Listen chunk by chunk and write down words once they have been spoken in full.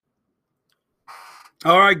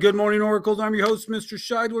All right, good morning, Oracles. I'm your host, Mr.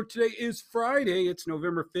 Scheidler. Today is Friday. It's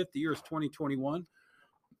November 5th. The year is 2021.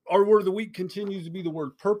 Our word of the week continues to be the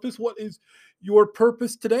word purpose. What is your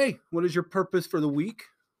purpose today? What is your purpose for the week?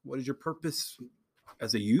 What is your purpose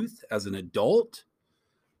as a youth, as an adult?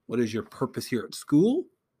 What is your purpose here at school?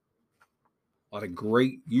 A lot of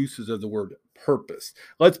great uses of the word purpose.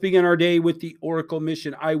 Let's begin our day with the Oracle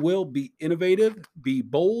mission. I will be innovative, be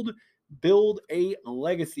bold, build a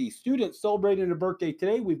legacy. Students celebrating a birthday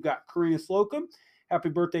today. We've got Karina Slocum. Happy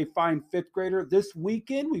birthday, fine fifth grader. This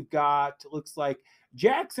weekend, we've got, looks like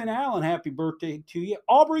Jackson Allen. Happy birthday to you.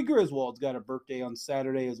 Aubrey Griswold's got a birthday on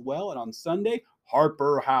Saturday as well. And on Sunday,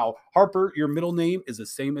 Harper Howe. Harper, your middle name is the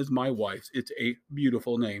same as my wife's. It's a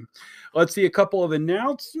beautiful name. Let's see a couple of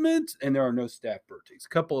announcements, and there are no staff birthdays.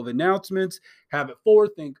 A couple of announcements. Habit 4,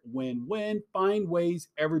 think win-win. Find ways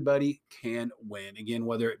everybody can win. Again,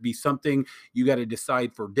 whether it be something you got to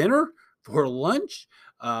decide for dinner, for lunch,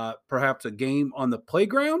 perhaps a game on the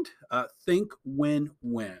playground, think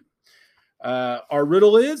win-win. Our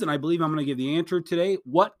riddle is, and I believe I'm going to give the answer today,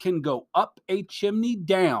 what can go up a chimney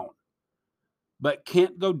down, but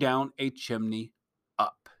can't go down a chimney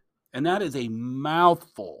up? And that is a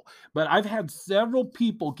mouthful. But I've had several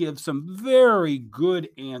people give some very good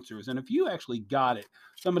answers. And if you actually got it,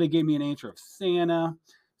 somebody gave me an answer of Santa,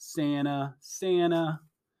 Santa, Santa,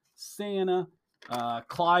 Santa.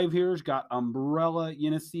 Clive here's got umbrella,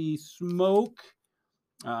 Yenisei, smoke.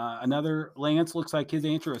 Another Lance looks like his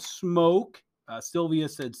answer is smoke. Sylvia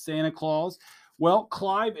said Santa Claus. Well,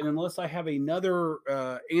 Clive, and unless I have another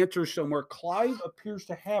answer somewhere, Clive appears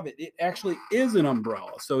to have it. It actually is an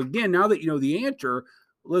umbrella. So again, now that you know the answer,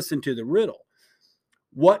 listen to the riddle.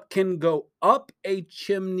 What can go up a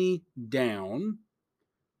chimney down,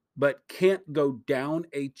 but can't go down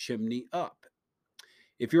a chimney up?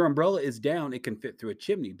 If your umbrella is down, it can fit through a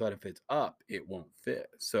chimney, but if it's up, it won't fit.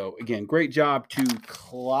 So again, great job to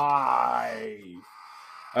Clive.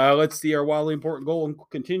 Let's see. Our wildly important goal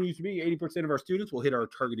continues to be 80% of our students will hit our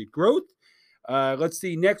targeted growth. Let's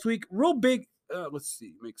see. Next week, real big. Let's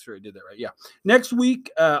see. Make sure I did that right. Yeah. Next week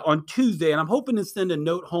on Tuesday, and I'm hoping to send a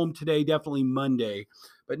note home today, definitely Monday.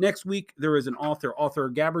 But next week, there is an author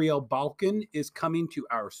Gabrielle Balkin is coming to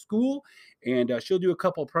our school, and she'll do a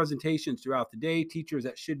couple of presentations throughout the day. Teachers,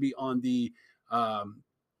 that should be on the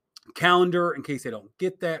calendar in case they don't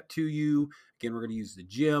get that to you. Again, we're going to use the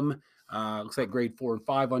gym. Looks like grade 4 and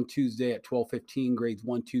 5 on Tuesday at 12:15, grades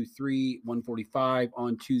 1, 2, 3, 1:45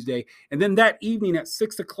 on Tuesday. And then that evening at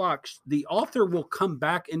 6 o'clock, the author will come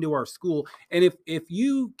back into our school. And if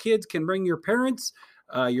you kids can bring your parents,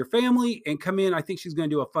 your family, and come in, I think she's going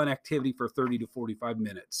to do a fun activity for 30 to 45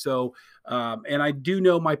 minutes. So, and I do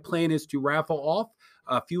know my plan is to raffle off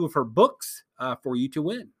a few of her books for you to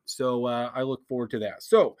win. So I look forward to that.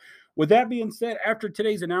 So with that being said, after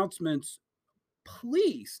today's announcements,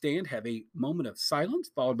 please stand, have a moment of silence,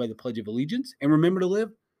 followed by the Pledge of Allegiance, and remember to live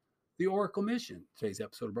the Oracle mission. Today's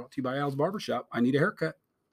episode brought to you by Al's Barbershop. I need a haircut.